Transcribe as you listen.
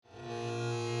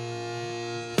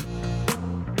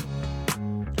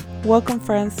Welcome,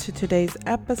 friends, to today's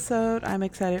episode. I'm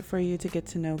excited for you to get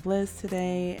to know Liz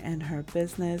today and her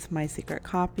business, My Secret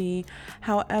Copy.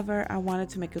 However, I wanted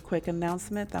to make a quick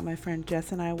announcement that my friend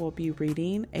Jess and I will be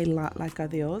reading A Lot Like a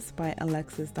Dios by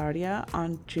Alexis Daria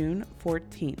on June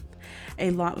 14th. A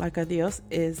Lot Like a Dios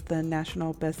is the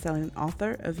national best-selling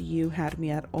author of You Had Me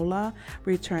at Hola,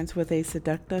 returns with a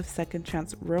seductive second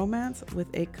chance romance with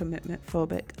a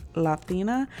commitment-phobic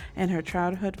Latina and her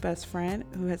childhood best friend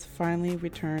who has finally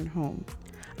returned home.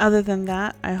 Other than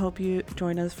that, I hope you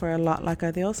join us for A Lot Like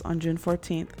a Dios on June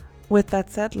 14th. With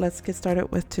that said, let's get started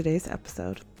with today's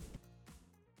episode.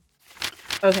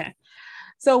 Okay.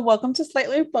 So welcome to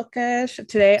Slightly Bookish.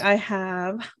 Today I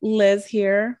have Liz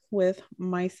here with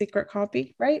My Secret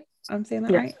Copy, right? I'm saying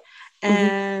that right?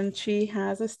 And she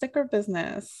has a sticker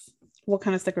business. What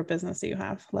kind of sticker business do you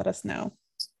have? Let us know.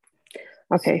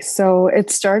 Okay, so it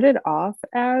started off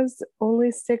as only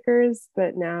stickers,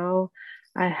 but now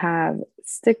I have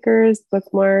stickers,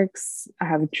 bookmarks, I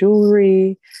have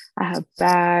jewelry, I have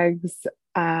bags,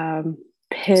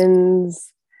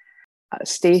 pins,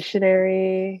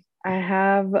 stationery. I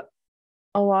have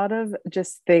a lot of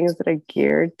just things that are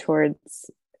geared towards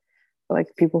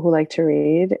like people who like to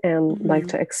read and like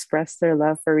to express their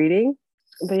love for reading.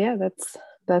 But yeah,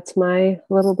 that's my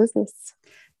little business.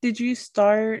 Did you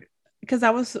start, because I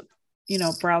was,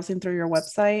 browsing through your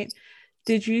website,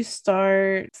 did you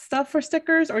start stuff for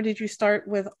stickers or did you start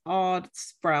with odd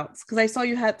sprouts? Because I saw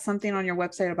you had something on your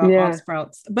website about odd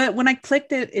sprouts, but when I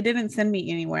clicked it, it didn't send me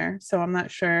anywhere. So I'm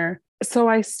not sure. So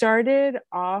I started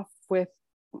off with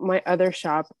my other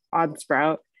shop, Odd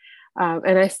Sprout,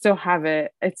 and I still have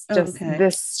it. It's just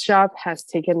This shop has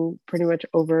taken pretty much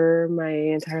over my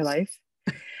entire life.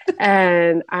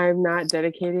 And I'm not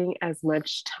dedicating as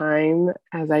much time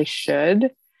as I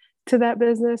should to that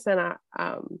business. And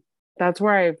that's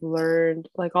where I've learned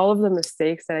like all of the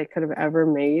mistakes that I could have ever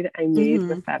made, I made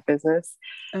with that business.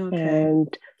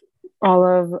 And all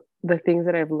of the things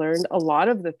that I've learned, a lot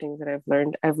of the things that I've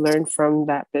learned from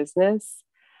that business.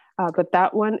 But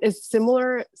that one is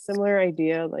similar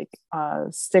idea, like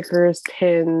stickers,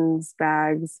 pins,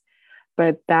 bags.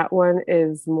 But that one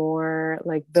is more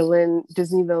like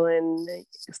Disney villain,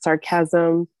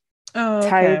 sarcasm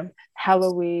type,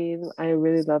 Halloween. I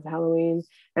really love Halloween.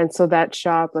 And so that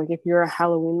shop, like if you're a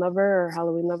Halloween lover,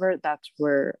 that's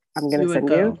where I'm going to send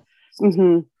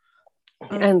you.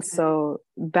 And so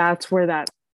that's where that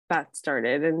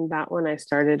started. And that one I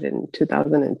started in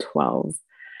 2012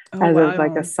 as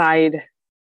like a side,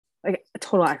 like a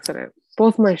total accident.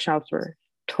 Both my shops were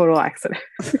total accident.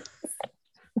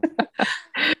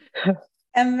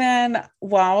 And then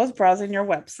while I was browsing your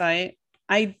website,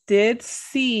 I did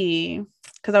see,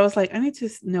 because I was like, I need to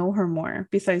know her more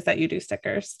besides that you do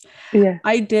stickers. Yeah.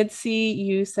 I did see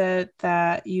you said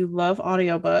that you love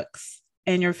audiobooks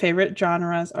and your favorite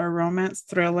genres are romance,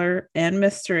 thriller, and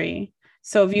mystery.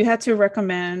 So if you had to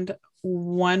recommend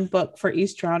one book for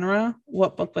each genre,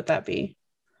 what book would that be?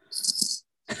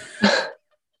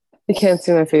 You can't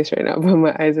see my face right now, but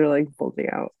my eyes are like bulging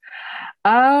out.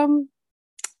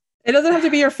 It doesn't have to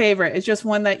be your favorite. It's just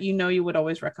one that you would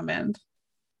always recommend.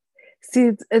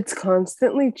 See, it's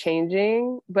constantly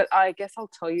changing, but I guess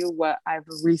I'll tell you what I've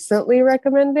recently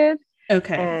recommended.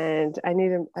 Okay. And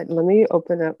let me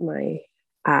open up my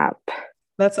app.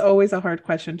 That's always a hard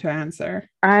question to answer.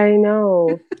 I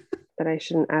know that I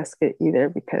shouldn't ask it either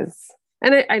because,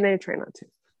 and I try not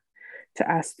to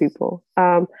ask people.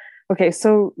 Okay,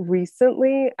 so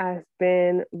recently I've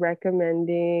been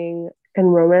recommending in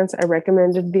romance. I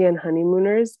recommended The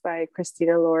Honeymooners by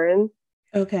Christina Lauren.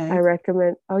 Okay. I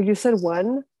recommend. Oh, you said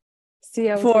one? See,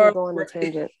 I was going to go on a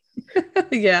tangent.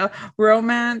 Yeah,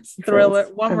 romance, thriller,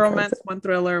 one romance, one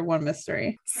thriller, one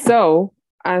mystery. So,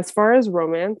 as far as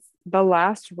romance, the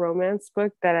last romance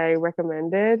book that I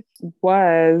recommended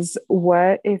was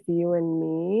What If You and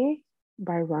Me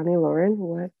by Ronnie Lauren.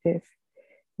 What If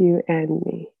You and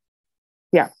Me?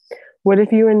 Yeah. What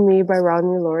If You and Me by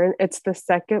Ronnie Lauren. It's the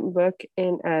second book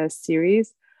in a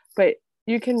series, but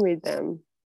you can read them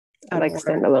like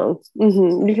standalone.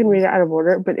 You can read it out of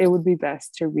order, but it would be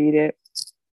best to read it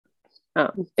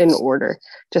in order,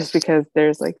 just because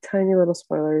there's like tiny little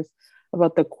spoilers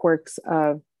about the quirks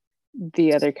of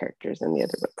the other characters in the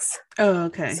other books. Oh,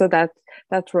 okay. So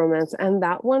that's romance, and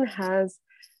that one has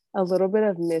a little bit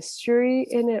of mystery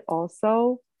in it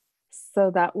also. So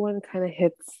that one kind of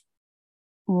hits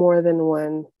more than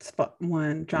one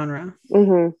genre.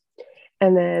 And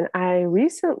then I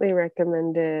recently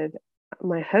recommended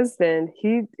my husband.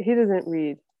 He doesn't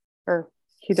read, or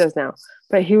he does now,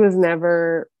 but he was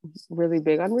never really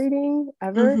big on reading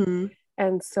ever.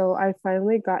 And so I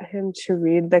finally got him to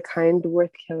read The Kind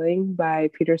Worth Killing by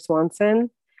Peter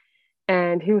Swanson.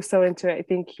 And he was so into it. I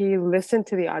think he listened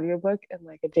to the audiobook in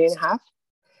like a day and a half.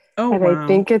 Oh, and wow. I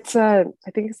think it's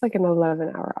like an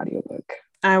 11-hour audiobook.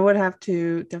 I would have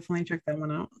to definitely check that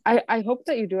one out. I hope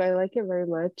that you do. I like it very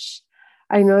much.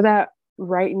 I know that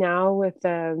right now with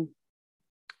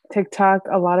TikTok,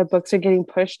 a lot of books are getting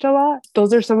pushed a lot.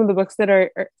 Those are some of the books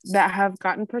that have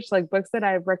gotten pushed, like books that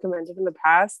I've recommended in the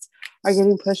past are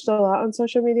getting pushed a lot on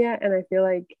social media, and I feel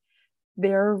like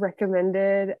they're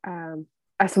recommended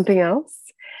as something else.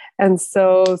 And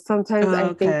so sometimes I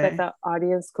think that the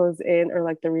audience goes in, or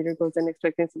like the reader goes in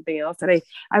expecting something else. And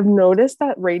I've noticed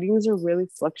that ratings are really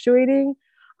fluctuating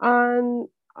on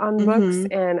books,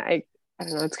 and I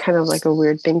don't know, it's kind of like a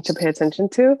weird thing to pay attention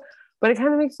to. But it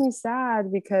kind of makes me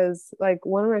sad because like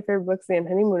one of my favorite books, The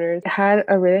Honeymooners, had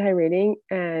a really high rating,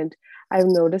 and I've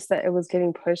noticed that it was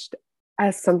getting pushed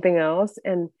as something else,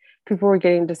 and people were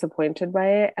getting disappointed by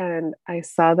it. And I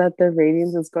saw that the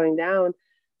ratings was going down.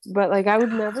 But like I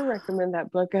would never recommend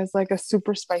that book as like a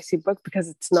super spicy book, because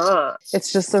it's not.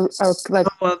 It's just a like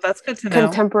that's good to know.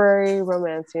 Contemporary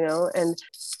romance, you know, and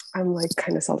I'm like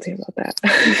kind of salty about that.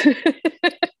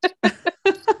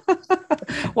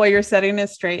 Well, you're setting it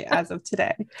straight as of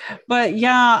today. But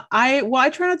yeah, I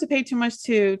try not to pay too much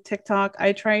to TikTok.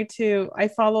 I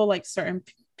follow like certain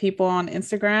people on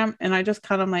Instagram, and I just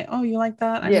kind of like, oh, you like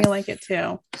that? I may like it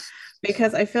too.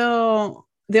 Because I feel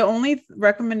the only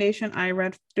recommendation I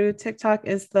read through TikTok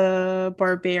is the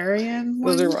barbarian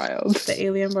one. Those are wild. The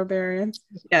alien barbarian.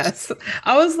 Yes.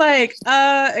 I was like,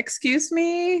 excuse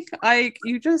me?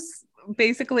 You just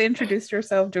basically introduced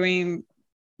yourself doing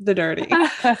the dirty.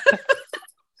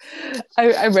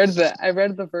 I read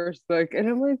the first book, and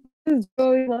I'm like, what is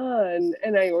going on?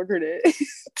 And I ordered it.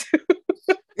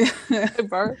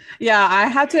 Yeah,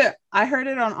 I heard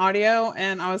it on audio,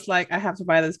 and I was like, I have to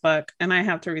buy this book, and I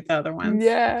have to read the other ones.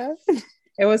 Yeah.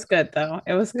 It was good though.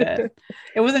 It was good.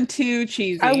 It wasn't too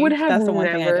cheesy. I would have That's the one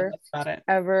never thing I didn't like about it.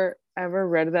 ever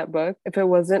read that book if it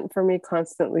wasn't for me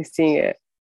constantly seeing it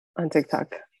on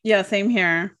TikTok. Yeah, same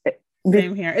here.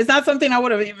 Same here. It's not something I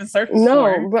would have even searched for.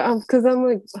 No, but because I'm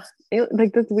like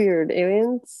that's weird.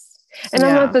 Aliens. And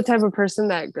I'm not the type of person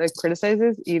that like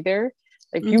criticizes either.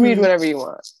 Like you read whatever you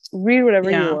want. Read whatever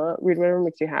you want. Read whatever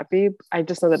makes you happy. I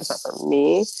just know that it's not for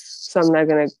me. So I'm not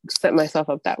gonna set myself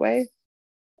up that way.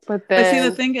 But see,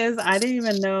 the thing is, I didn't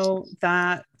even know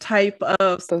that type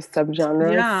of those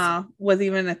subgenres was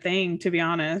even a thing, to be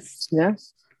honest. Yeah.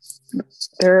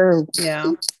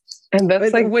 And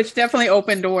that's like, which definitely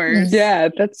opened doors. Yeah,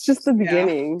 that's just the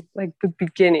beginning, like the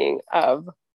beginning of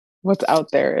what's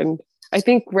out there. And I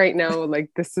think right now,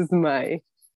 like this is my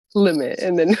limit,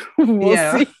 and then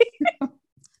we'll see.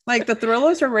 Like the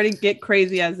thrillers already get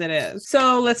crazy as it is.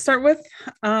 So let's start with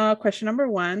question number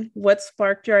 1. What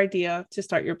sparked your idea to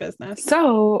start your business?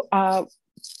 So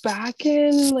back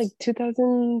in like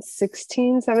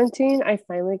 2016, 17, I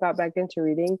finally got back into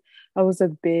reading. I was a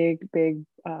big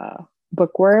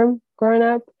bookworm growing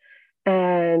up,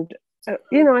 and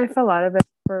I fell out of it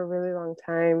for a really long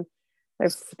time.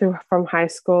 From high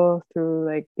school through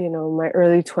like my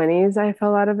early 20s, I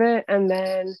fell out of it. And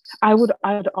then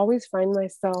I'd always find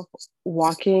myself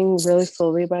walking really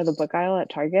slowly by the book aisle at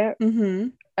Target.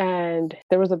 And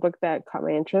there was a book that caught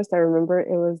my interest. I remember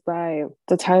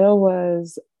the title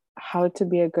was How to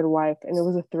Be a Good Wife, and it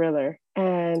was a thriller.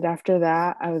 And after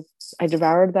that, I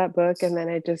devoured that book. And then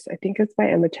I think it's by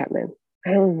Emma Chapman.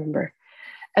 I don't remember.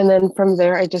 And then from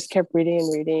there, I just kept reading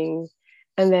and reading.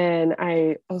 And then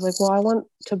I was like, well, I want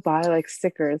to buy like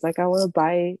stickers. Like I want to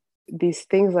buy these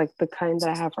things like the kind that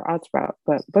I have for Oddsprout,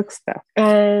 but book stuff.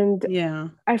 And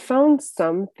I found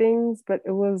some things, but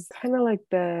it was kind of like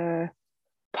the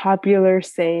popular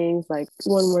sayings, like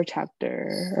one more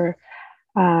chapter, or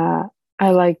I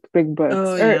like big books,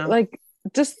 or like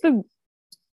just the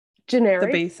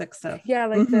generic, the basic stuff. Yeah,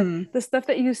 like the stuff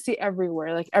that you see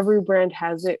everywhere. Like every brand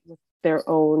has it with their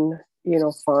own,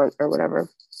 font or whatever.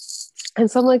 And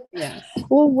so I'm like,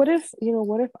 well, what if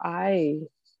I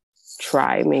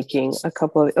try making a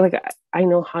couple of, like, I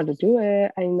know how to do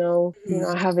it. I know,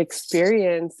 I have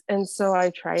experience. And so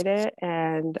I tried it,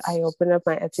 and I opened up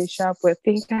my Etsy shop with, I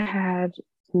think I had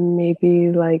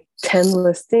maybe like 10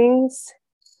 listings.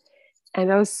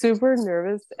 And I was super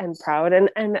nervous and proud.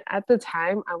 And at the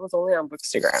time I was only on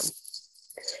Bookstagram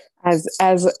as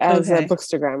a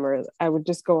Bookstagrammer. I would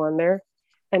just go on there,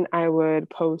 and I would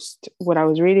post what I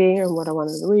was reading or what I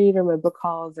wanted to read, or my book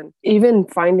hauls. And even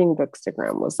finding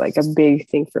Bookstagram was like a big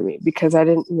thing for me, because I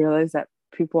didn't realize that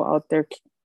people out there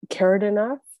cared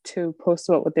enough to post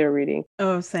about what they were reading.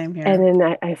 Oh, same here. And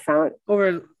then I found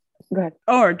Go ahead.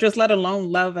 Or just let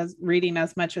alone love as reading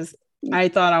as much as I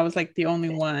thought I was like the only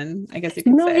one, I guess you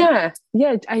could say.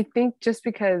 Yeah. I think just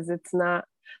because it's not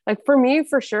like for me,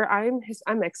 for sure, I'm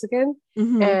Mexican,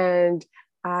 and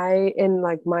I, in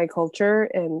like my culture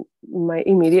and my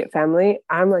immediate family,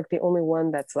 I'm like the only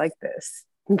one that's like this.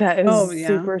 That is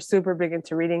super, super big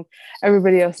into reading.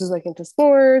 Everybody else is like into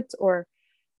sports, or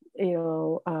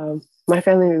my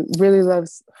family really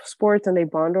loves sports and they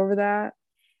bond over that,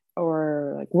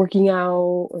 or like working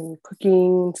out and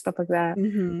cooking, stuff like that.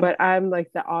 But I'm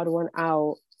like the odd one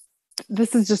out.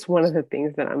 This is just one of the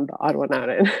things that I'm the odd one out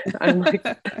in. I'm like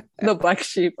the black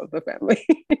sheep of the family.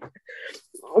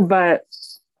 But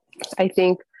I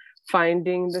think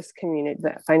finding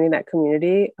that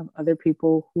community of other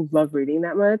people who love reading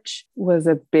that much was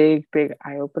a big, big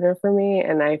eye opener for me.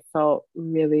 And I felt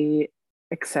really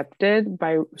accepted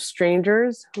by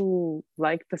strangers who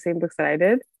liked the same books that I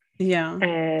did. Yeah.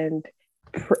 And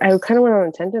I kind of went on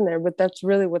a tangent there, but that's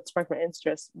really what sparked my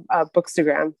interest,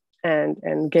 Bookstagram,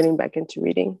 and getting back into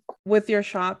reading. With your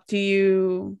shop, do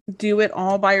you do it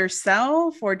all by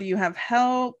yourself, or do you have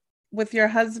help with your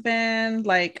husband?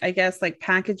 Like, I guess like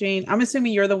packaging. I'm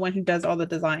assuming you're the one who does all the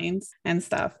designs and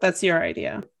stuff. That's your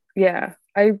idea. Yeah,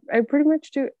 I pretty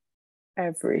much do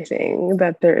everything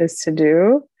that there is to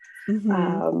do.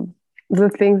 The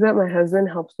things that my husband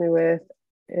helps me with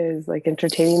is like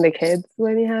entertaining the kids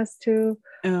when he has to,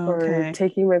 or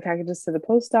taking my packages to the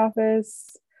post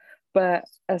office. But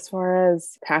as far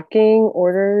as packing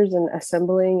orders and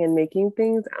assembling and making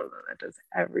things, I don't know, that does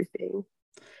everything.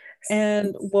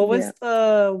 And what was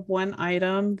the one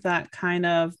item that kind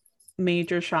of made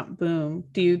your shop boom?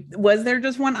 Was there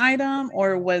just one item,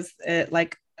 or was it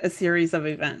like a series of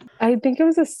events? I think it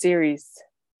was a series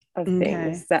of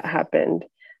things that happened.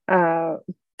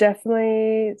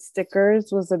 Definitely stickers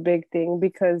was a big thing,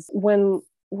 because when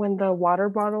the water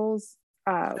bottles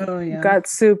got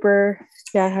super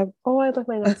I left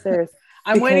mine downstairs.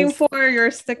 I'm waiting for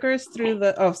your stickers through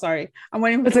the I'm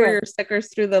waiting for your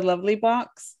stickers through the Lovely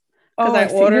box, because I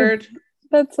ordered.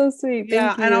 That's so sweet.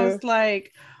 Thank you. And I was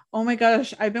like, oh my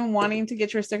gosh, I've been wanting to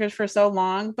get your stickers for so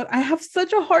long, but I have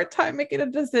such a hard time making a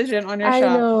decision on your shop.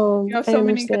 I know. You have so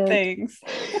many good things.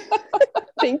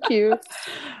 Thank you.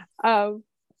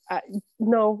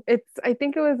 No, I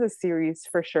think it was a series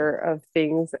for sure of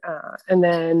things. And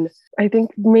then I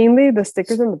think mainly the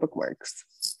stickers and the bookmarks.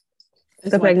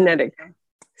 The magnetic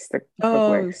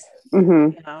bookmarks.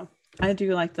 Yeah, I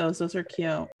do like those. Those are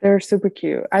cute. They're super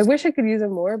cute. I wish I could use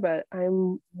them more, but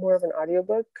I'm more of an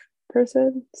audiobook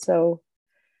person. So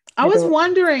I was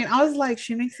wondering, I was like,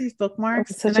 she makes these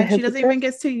bookmarks and then she doesn't even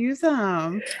get to use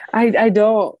them. I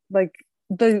don't like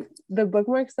the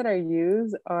bookmarks that I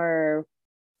use are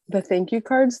the thank you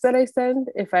cards that I send.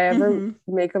 If I ever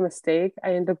make a mistake,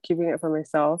 I end up keeping it for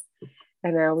myself.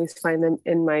 And I always find them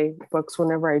in my books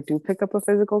whenever I do pick up a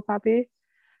physical copy.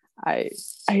 I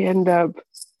end up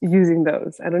using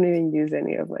those. I don't even use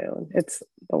any of my own. It's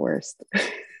the worst.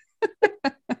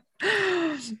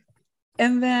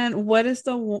 And then what is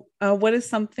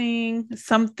some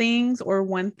things or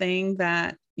one thing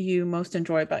that you most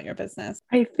enjoy about your business?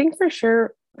 I think for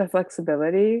sure the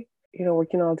flexibility,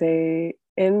 working all day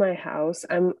in my house.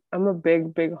 I'm a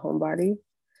big homebody.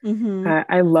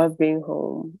 I love being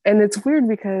home. And it's weird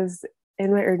because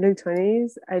in my early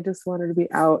 20s, I just wanted to be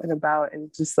out and about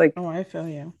and just like, I feel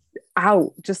you.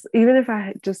 Out. Just even if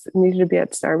I just needed to be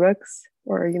at Starbucks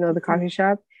or, the coffee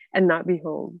shop and not be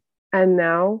home. And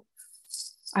now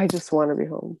I just want to be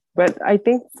home. But I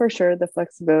think for sure the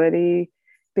flexibility,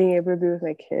 being able to be with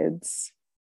my kids,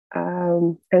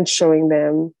 and showing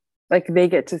them, like, they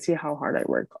get to see how hard I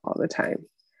work all the time.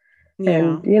 Yeah.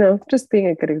 And, just being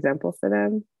a good example for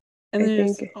them. And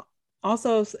there's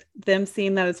also them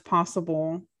seeing that it's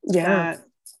possible. Yeah.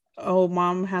 That,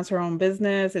 mom has her own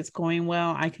business. It's going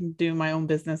well. I can do my own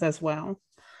business as well.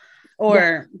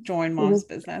 Or join mom's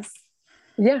business.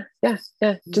 Yeah.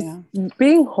 Just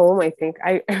being home, I think.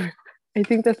 I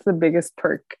think that's the biggest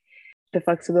perk. The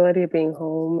flexibility of being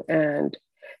home and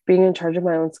being in charge of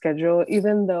my own schedule,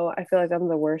 even though I feel like I'm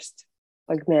the worst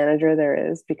manager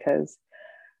there is, because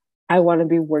I want to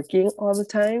be working all the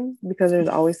time because there's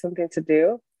always something to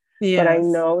do. Yes. But I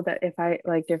know that if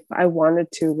I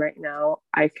wanted to right now,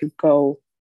 I could go,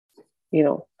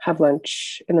 have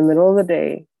lunch in the middle of the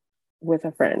day with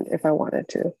a friend if I wanted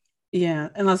to. Yeah.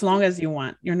 And as long as you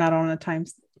want, you're not on a time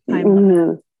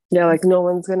limit. Yeah. No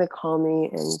one's going to call me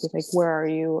and be like, where are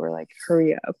you? Or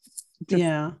hurry up.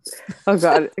 Oh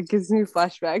God, it gives me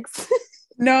flashbacks.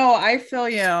 No, I feel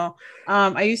you.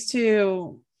 I used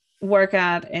to work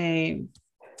at a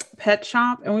pet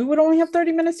shop and we would only have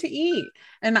 30 minutes to eat.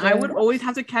 And I would always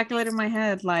have to calculate in my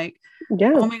head, like,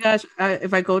 oh my gosh,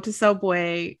 if I go to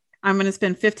Subway, I'm going to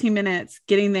spend 15 minutes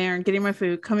getting there and getting my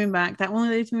food, coming back. That only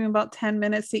leaves me about 10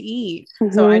 minutes to eat.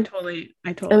 So I totally.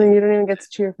 And then you don't even get to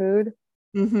chew your food.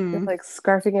 Mm-hmm. You're like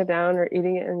scarfing it down or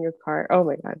eating it in your car. Oh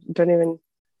my God. Don't even.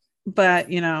 But,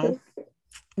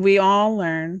 we all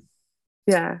learn.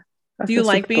 Yeah. Do you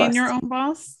like being your own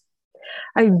boss?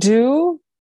 I do.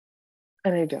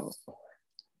 And I don't.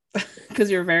 Because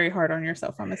you're very hard on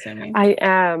yourself, I'm assuming. I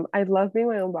am. I love being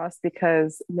my own boss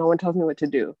because no one tells me what to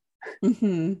do.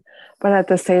 Mm-hmm. But at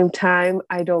the same time,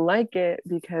 I don't like it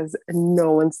because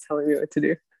no one's telling me what to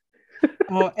do.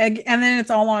 And then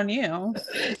it's all on you.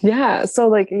 Yeah. So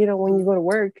like, when you go to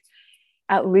work,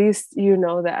 at least you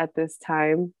know that at this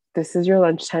time, this is your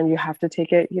lunchtime. You have to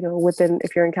take it, within,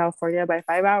 if you're in California, by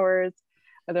 5 hours.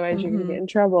 Otherwise, you're going to get in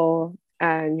trouble.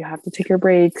 And you have to take your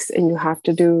breaks and you have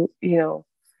to do, you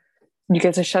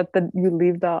get to you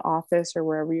leave the office or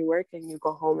wherever you work and you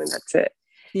go home and that's it.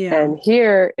 Yeah. And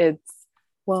here it's,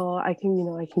 well, I can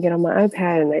get on my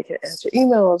iPad and I can answer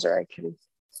emails or I can,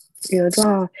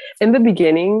 draw. In the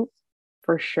beginning,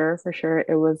 for sure,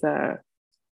 it was a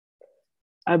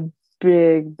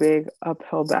big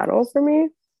uphill battle for me.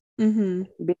 Mm-hmm.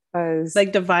 Because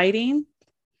like dividing,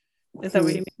 is that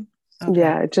what you mean? Okay.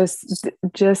 Yeah,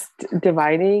 just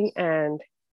dividing, and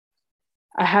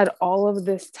I had all of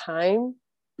this time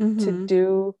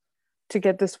to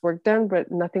get this work done,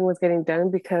 but nothing was getting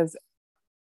done because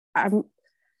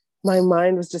my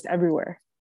mind was just everywhere.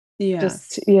 Yeah.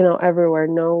 Just, everywhere.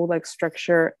 No like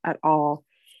structure at all.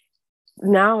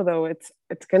 Now though, it's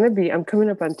I'm coming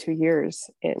up on 2 years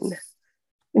in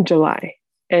July.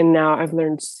 And now I've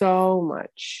learned so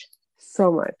much.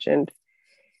 And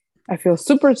I feel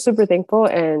super, super thankful.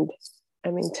 And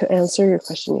I mean, to answer your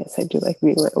question, yes, I do like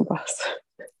being my own boss.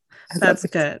 That's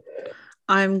good.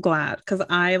 I'm glad because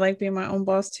I like being my own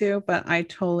boss too, but I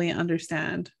totally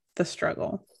understand the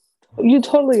struggle. You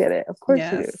totally get it. Of course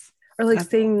yes. You do. Or like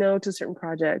saying no to certain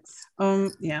projects.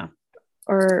 Yeah.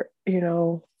 Or,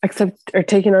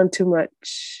 taking on too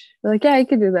much. Like, yeah, I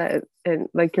can do that. And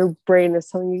like your brain is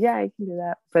telling you, yeah, I can do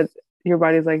that. But your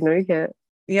body's like, no, you can't.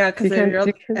 Yeah, because and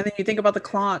then you think about the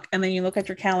clock and then you look at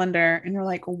your calendar and you're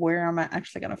like, where am I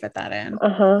actually going to fit that in?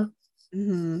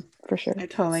 Mm-hmm. For sure. I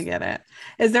totally get it.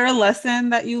 Is there a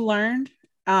lesson that you learned?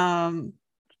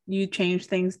 You changed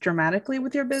things dramatically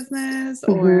with your business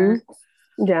or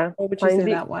yeah. What would you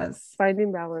say that was?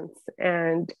 Finding balance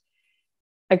and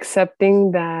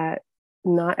accepting that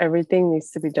not everything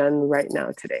needs to be done right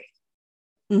now today.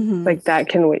 Like that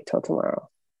can wait till tomorrow.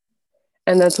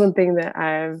 And that's one thing that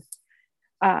I've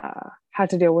had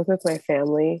to deal with my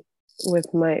family, with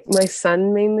my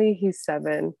son mainly. He's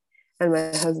 7, and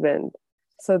my husband.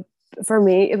 So for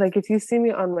me, like if you see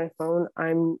me on my phone,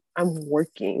 I'm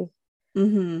working.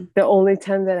 The only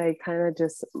time that I kind of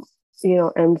just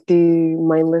empty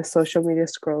mindless social media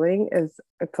scrolling is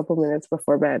a couple minutes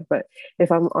before bed. But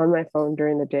if I'm on my phone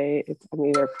during the day, I'm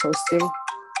either posting.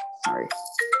 Sorry,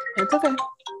 it's okay.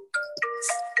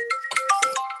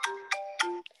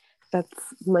 That's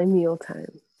my meal time.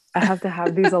 I have to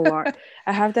have these alarms.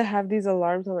 I have to have these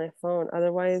alarms on my phone.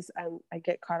 Otherwise, I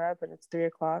get caught up and it's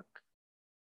 3:00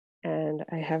 and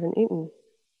I haven't eaten.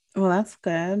 Well, that's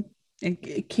good.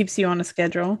 It keeps you on a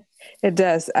schedule. It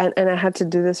does. And I had to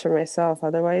do this for myself.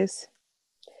 Otherwise,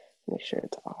 make sure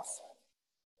it's off.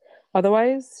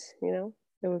 Otherwise, it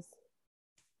was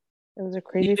a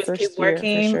crazy first keep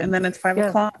working, year for sure. And then it's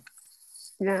 5:00.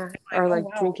 Yeah. Or like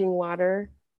drinking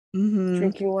water.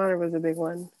 Drinking water was a big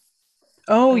one.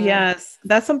 Oh, yes.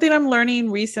 That's something I'm learning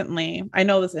recently. I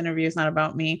know this interview is not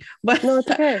about me, but no,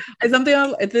 it's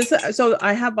okay. So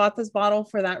I have bought this bottle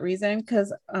for that reason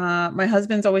because my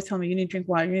husband's always telling me, you need to drink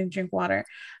water, you need to drink water.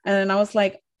 And then I was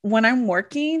like, when I'm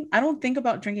working, I don't think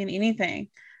about drinking anything.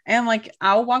 And like,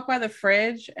 I'll walk by the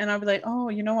fridge and I'll be like, oh,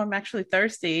 I'm actually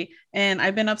thirsty. And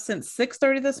I've been up since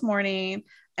 6:30 this morning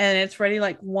and it's ready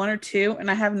like 1 or 2.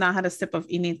 And I have not had a sip of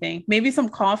anything, maybe some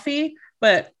coffee,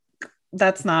 but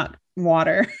that's not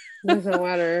water. That's not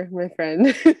water, my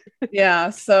friend. Yeah.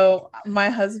 So my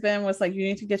husband was like, you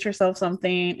need to get yourself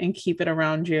something and keep it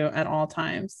around you at all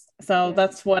times. So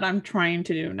that's what I'm trying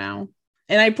to do now.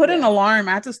 And I put an alarm.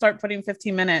 I have to start putting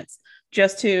 15 minutes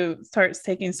just to start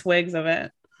taking swigs of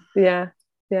it. Yeah.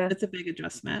 Yeah. It's a big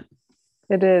adjustment.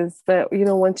 It is. But,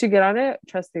 once you get on it,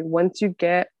 trust me, once you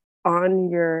get on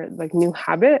your like new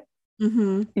habit,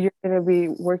 you're going to be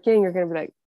working. You're going to be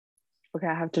like, okay,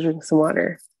 I have to drink some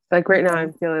water. Like right now,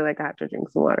 I'm feeling like I have to drink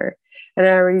some water. And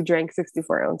I already drank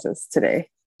 64 ounces today.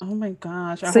 Oh my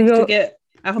gosh. I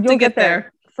hope to get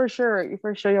there. for sure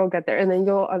you'll get there, and then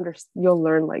you'll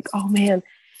learn like, oh man,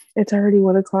 it's already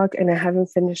 1 o'clock and I haven't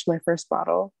finished my first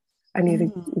bottle. I need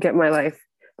to get my life.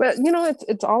 But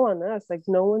it's all on us. Like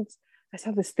I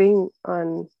saw this thing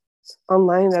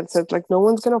online that said like, no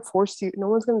one's gonna force you, no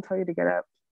one's gonna tell you to get up,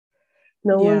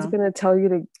 no one's gonna tell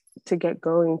you to get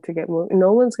going, to get moving,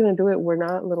 no one's gonna do it. We're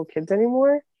not little kids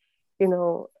anymore,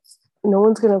 no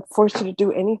one's gonna force you to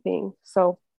do anything.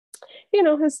 So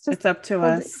it's up to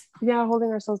us. Holding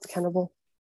ourselves accountable.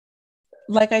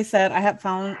 Like I said, I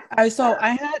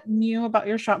had knew about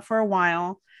your shop for a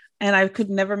while, and I could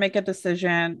never make a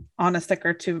decision on a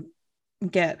sticker to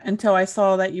get until I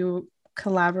saw that you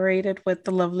collaborated with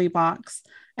the Lovely Box.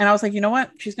 And I was like, you know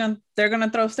what? They're gonna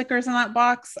throw stickers in that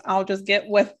box. I'll just get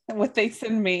what they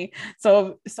send me.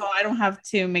 So I don't have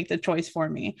to make the choice for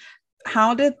me.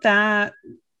 How did that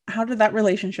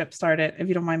relationship started, if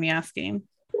you don't mind me asking?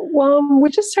 Well, we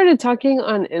just started talking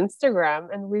on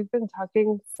Instagram, and we've been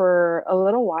talking for a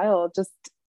little while, just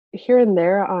here and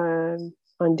there on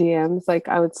DMs. Like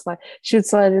she would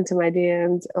slide into my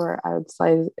DMs, or I would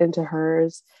slide into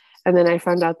hers. And then I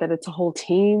found out that it's a whole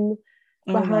team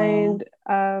behind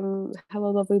Hello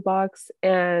Lovely Box.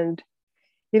 And,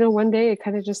 one day it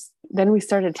kind of then we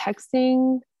started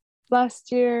texting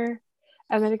last year,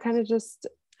 and then it kind of just...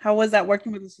 How was that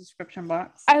working with the subscription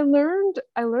box? I learned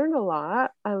a lot.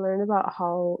 I learned about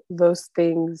how those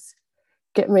things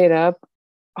get made up,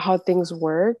 how things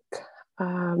work.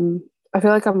 I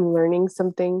feel like I'm learning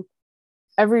something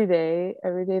every day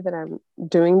that I'm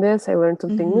doing this. I learn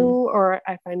something new, or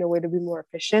I find a way to be more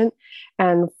efficient.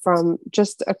 And from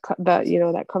just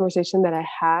that conversation that I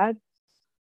had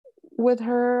with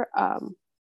her,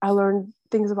 I learned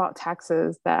things about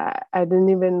taxes that I didn't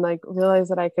even realize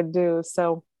that I could do.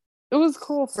 So it was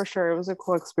cool for sure. It was a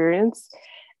cool experience,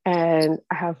 and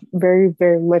I have very,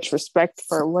 very much respect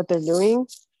for what they're doing,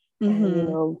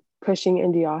 and pushing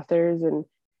indie authors. And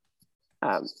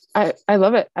I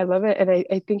love it. I love it. And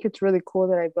I think it's really cool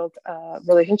that I built a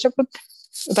relationship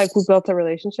we built a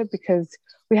relationship because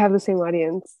we have the same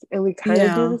audience and we kind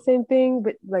of do the same thing,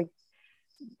 but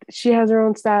she has her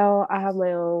own style, I have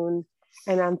my own,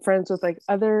 and I'm friends with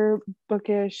other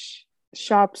bookish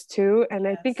shops too. And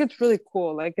I think it's really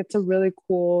cool. It's a really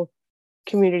cool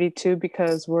community too,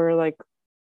 because we're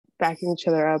backing each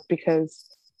other up, because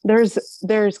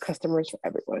there's customers for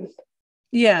everyone.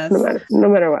 Yes. No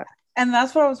matter what. And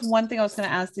that's one thing I was going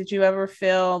to ask. Did you ever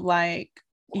feel like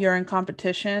you're in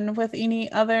competition with any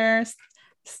other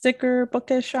sticker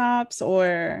bookish shops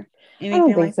or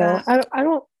anything like that?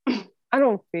 I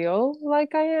don't feel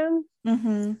like I am.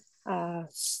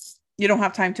 You don't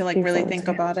have time to really think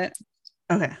about it.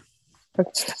 Okay.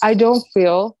 I don't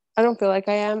feel like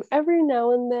I am. Every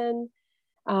now and then,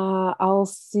 I'll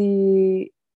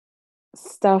see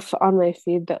stuff on my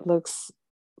feed that looks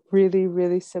really,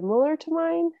 really similar to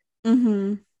mine.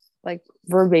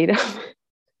 Verbatim.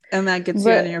 And that gets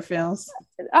you out of your feels.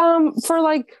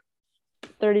 For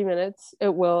 30 minutes,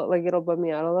 it'll bum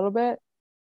me out a little bit.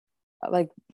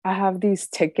 I have these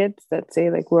tickets that say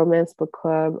romance book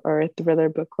club or thriller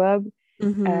book club.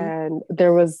 And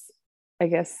there was, I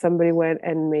guess somebody went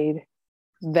and made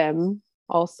them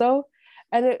also.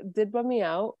 And it did bum me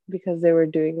out because they were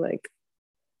doing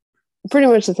pretty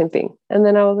much the same thing. And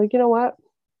then I was like, you know what?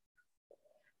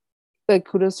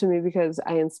 Kudos to me, because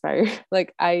I inspire.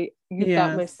 You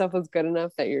thought my stuff was good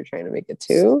enough that you're trying to make it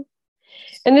too.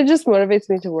 And it just motivates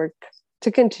me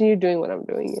to continue doing what I'm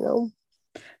doing,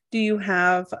 Do you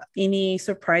have any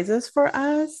surprises for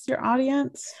us, your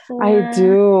audience? I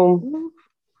do.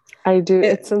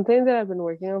 It's something that I've been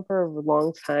working on for a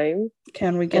long time.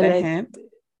 Can we get a hint?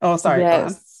 Oh, sorry.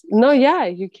 Yes. No, yeah,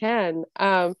 you can.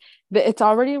 It's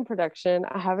already in production.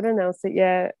 I haven't announced it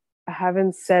yet. I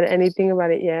haven't said anything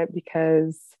about it yet,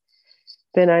 because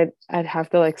then I'd have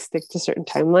to stick to certain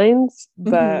timelines.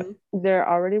 But they're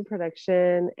already in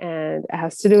production, and it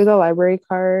has to do with a library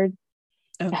card.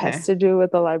 Okay. It has to do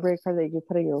with a library card that you can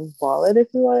put in your wallet if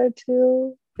you wanted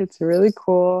to. It's really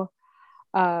cool.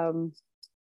 I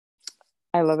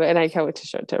love it, and I can't wait to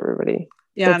show it to everybody.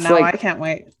 Yeah, I can't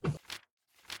wait.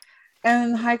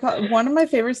 And one of my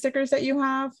favorite stickers that you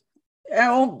have,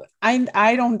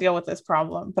 I don't deal with this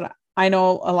problem, but I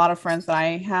know a lot of friends that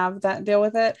I have that deal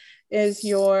with it, is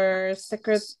your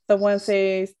stickers, the ones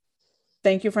say,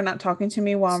 "Thank you for not talking to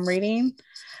me while I'm reading."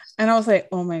 And I was like,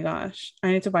 oh my gosh,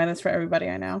 I need to buy this for everybody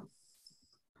I know.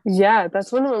 Yeah,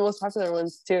 that's one of the most popular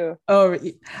ones too. Oh,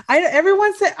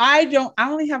 everyone said I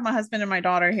only have my husband and my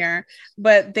daughter here,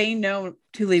 but they know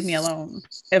to leave me alone.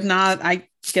 If not, I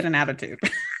get an attitude.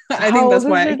 I think that's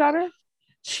why. How old is your daughter?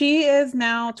 She is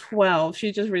now 12.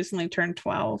 She just recently turned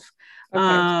 12.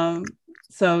 Okay.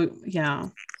 So yeah.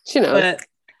 She knows. But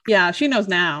yeah, she knows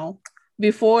now.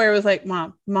 Before it was like,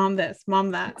 mom this,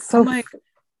 mom that. It's I'm like,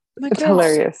 it's girl,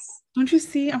 hilarious. don't you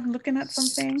see I'm looking at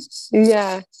something?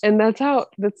 Yeah, and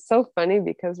that's so funny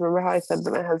because remember how I said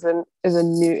that my husband is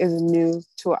new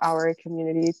to our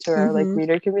community, to our like Mm-hmm.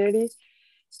 reader community.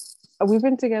 We've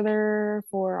been together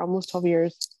for almost 12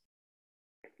 years,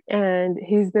 and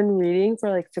he's been reading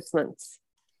for like 6 months.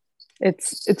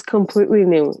 It's completely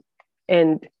new,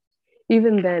 and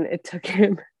even then, it took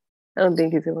him. I don't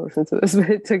think he's gonna listen to this, but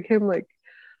it took him like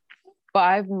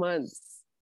 5 months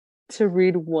to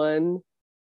read one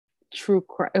true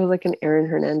crime. It was like an Aaron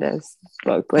Hernandez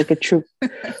book, like a true,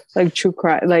 like true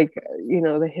crime, like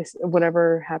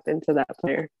whatever happened to that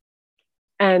player.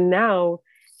 And now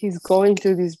he's going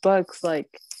through these books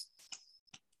like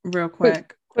Real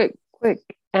quick. quick,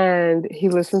 and he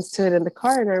listens to it in the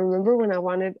car. And I remember when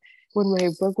my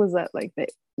book was at like the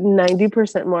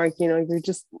 90% mark. You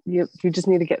just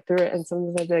need to get through it. And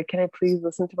sometimes I'd be like, "Can I please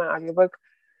listen to my audiobook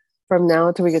from now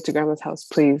until we get to grandma's house,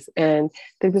 please?" And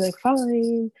they'd be like,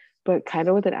 "Fine," but kind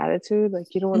of with an attitude, like,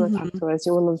 "You don't want to talk to us,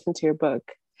 you want to listen to your book."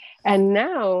 And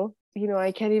now,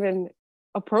 I can't even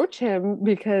approach him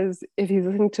because if he's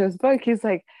listening to his book, he's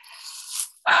like,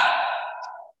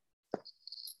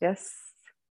 yes,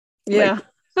 Yeah.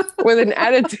 like with an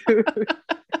attitude.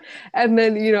 And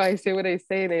then, I say what I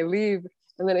say and I leave.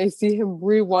 And then I see him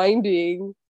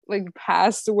rewinding like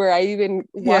past where I even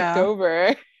walked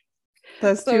over.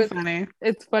 That's So too funny.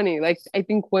 it's funny. Like, I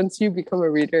think once you become a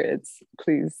reader, it's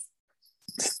please.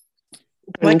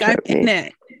 Like I'm in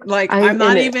it. Like I'm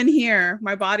not even here.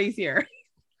 My body's here.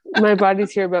 My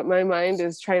body's here, but my mind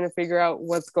is trying to figure out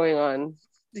what's going on.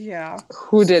 Yeah.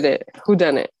 Who did it? Who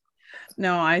done it?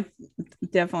 No, I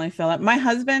definitely feel it. My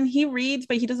husband, he reads,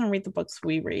 but he doesn't read the books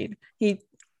we read.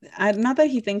 Not that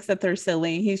he thinks that they're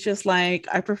silly. He's just like,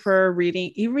 I prefer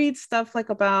reading. He reads stuff like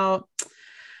about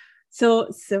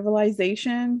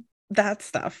civilization, that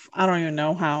stuff. I don't even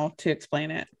know how to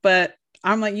explain it, but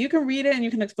I'm like, you can read it and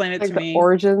you can explain it like to the me.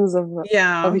 Origins of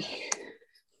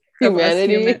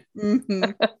humanity.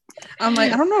 Mm-hmm. I'm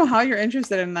like, I don't know how you're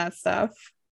interested in that stuff.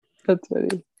 That's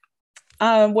funny.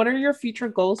 What are your future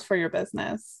goals for your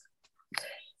business?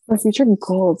 My future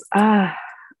goals. I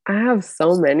have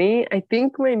so many. I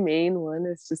think my main one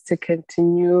is just to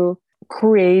continue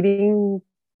creating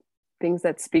things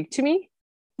that speak to me,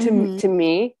 to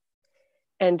me,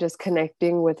 and just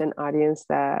connecting with an audience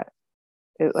that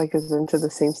is into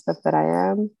the same stuff that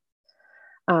I am.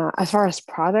 As far as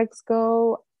products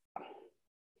go,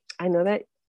 I know that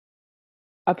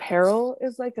apparel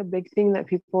is like a big thing that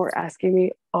people are asking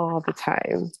me all the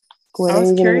time. I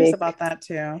was curious about that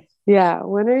too. Yeah,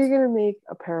 when are you going to make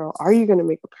apparel? Are you going to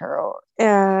make apparel?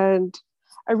 And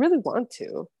I really want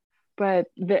to, but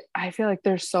I feel like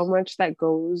there's so much that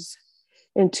goes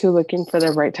into looking for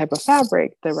the right type of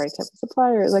fabric, the right type of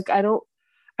supplier. Like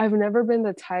I've never been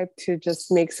the type to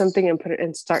just make something and put it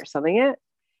and start selling it.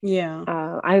 Yeah.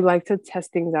 I like to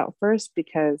test things out first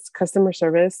because customer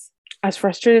service, as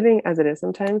frustrating as it is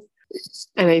sometimes,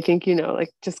 and I think, like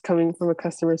just coming from a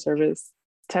customer service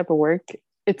type of work,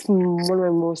 it's one of my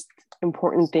most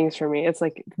important things for me. It's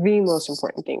like the most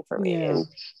important thing for me. Yeah. And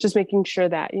just making sure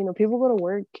that, people go to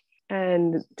work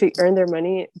and to earn their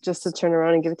money just to turn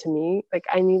around and give it to me. Like,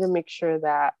 I need to make sure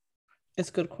that it's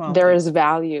good quality. There is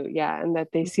value. Yeah. And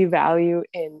that they see value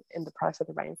in the products that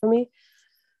they're buying from me.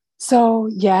 So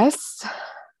yes,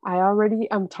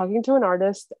 I'm talking to an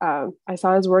artist. I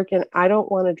saw his work and I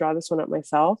don't want to draw this one up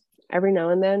myself. Every now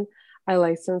and then I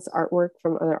license artwork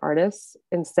from other artists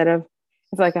instead of,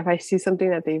 if I see something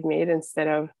that they've made, instead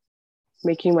of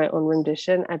making my own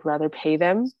rendition, I'd rather pay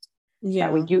them.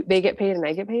 Yeah. That way they get paid and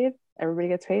I get paid. Everybody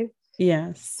gets paid.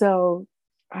 Yes. So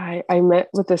I met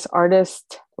with this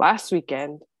artist last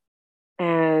weekend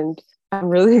and I'm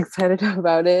really excited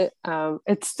about it.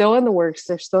 It's still in the works.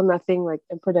 There's still nothing like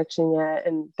in production yet,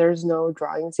 and there's no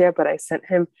drawings yet, but I sent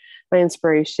him my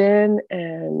inspiration,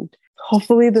 and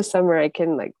hopefully this summer I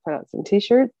can like put out some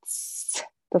t-shirts.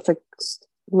 That's like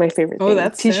my favorite thing.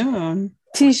 That's soon.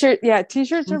 T-shirt. Yeah.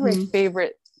 T-shirts are my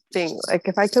favorite thing. Like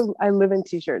if I could, I live in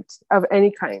t-shirts of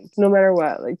any kind, no matter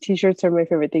what. Like t-shirts are my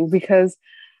favorite thing because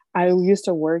I used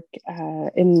to work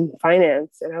in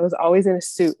finance and I was always in a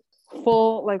suit.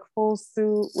 Full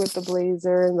suit with the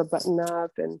blazer and the button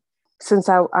up, and since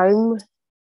I'm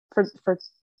for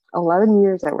 11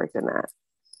 years I worked in that.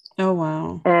 Oh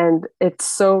wow. And it's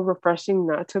so refreshing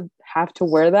not to have to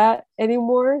wear that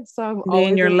anymore. So I'm always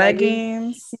in your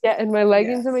leggings. Yeah, and my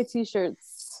leggings and my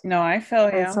t-shirts. No, I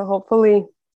feel you. And so hopefully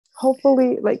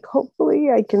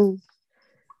I can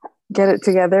get it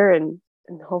together and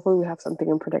And hopefully we have something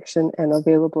in production and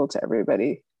available to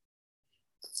everybody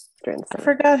during the I summer.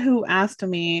 forgot who asked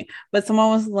me, but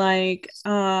someone was like,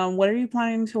 what are you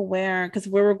planning to wear? Because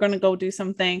we were going to go do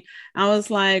something. I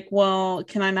was like, well,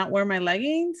 can I not wear my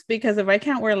leggings? Because if I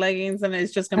can't wear leggings, then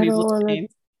it's just going to be blue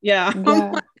jeans. Yeah.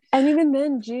 Yeah. And even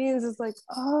then, jeans is like,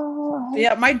 oh.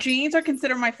 Yeah, my jeans are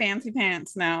considered my fancy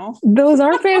pants now. Those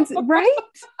are fancy, right?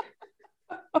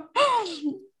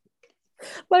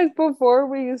 Like before,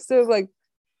 we used to like,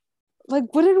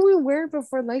 what did we wear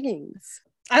before leggings?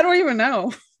 I don't even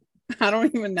know.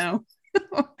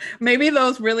 Maybe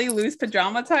those really loose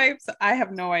pajama types. I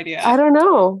have no idea. I don't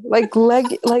know.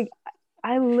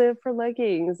 I live for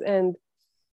leggings, and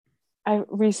I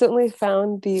recently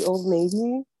found the Old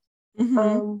Navy,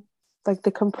 like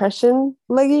the compression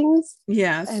leggings.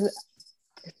 Yes. And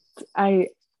I'm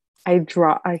not even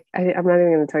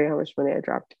going to tell you how much money I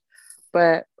dropped,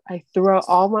 but I threw out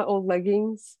all my old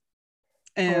leggings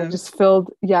and I just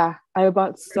filled. Yeah, I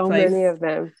bought so many of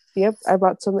them. Yep, I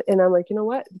bought so many, and I'm like, you know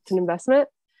what? It's an investment.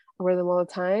 I wear them all the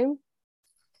time.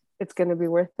 It's going to be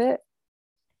worth it.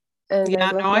 And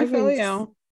yeah, I feel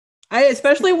you.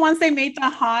 Especially once they made the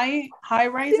high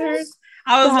risers, yes.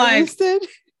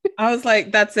 I was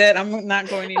like, that's it. I'm not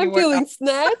going anywhere. I'm feeling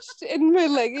snatched in my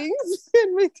leggings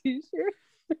and my t-shirt.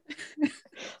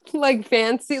 Like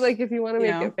fancy. Like if you want to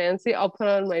make it fancy, I'll put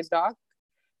on my Doc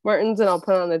Martens and I'll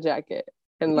put on the jacket.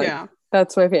 And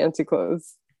that's my fancy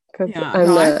clothes. I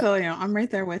feel you. I'm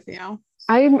right there with you.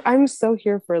 I'm so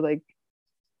here for like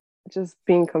just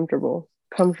being comfortable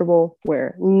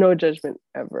wear, no judgment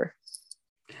ever.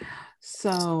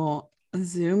 So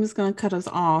Zoom is going to cut us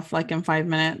off like in 5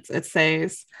 minutes, it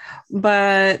says,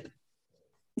 but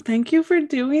thank you for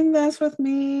doing this with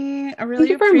me. I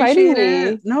really appreciate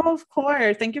it. No, of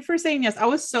course. Thank you for saying yes. I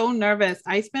was so nervous.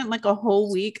 I spent like a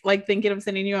whole week like thinking of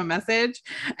sending you a message,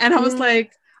 and I was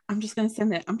like, I'm just going to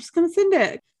send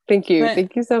it. Thank you.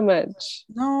 Thank you so much.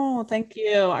 No, thank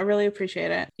you. I really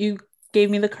appreciate it. You gave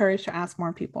me the courage to ask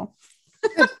more people.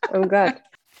 I'm glad.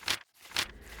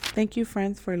 Thank you,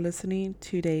 friends, for listening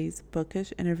to today's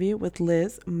Bookish interview with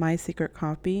Liz, My Secret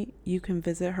Copy. You can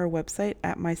visit her website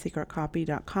at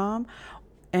mysecretcopy.com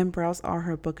and browse all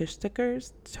her bookish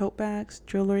stickers, tote bags,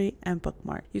 jewelry, and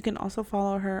bookmark. You can also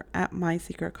follow her at My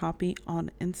Secret Copy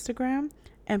on Instagram.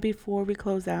 And before we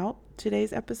close out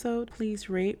today's episode, please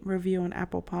rate, review on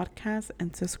Apple Podcasts,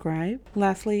 and subscribe.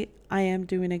 Lastly, I am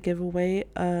doing a giveaway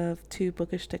of 2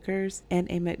 bookish stickers and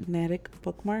a magnetic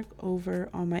bookmark over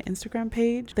on my Instagram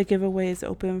page. The giveaway is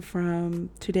open from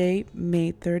today,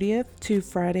 May 30th, to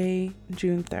Friday,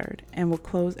 June 3rd, and will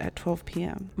close at 12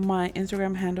 p.m. My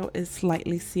Instagram handle is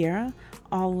Slightly Sierra.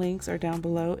 All links are down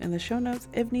below in the show notes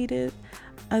if needed.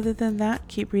 Other than that,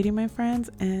 keep reading, my friends,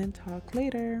 and talk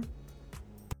later.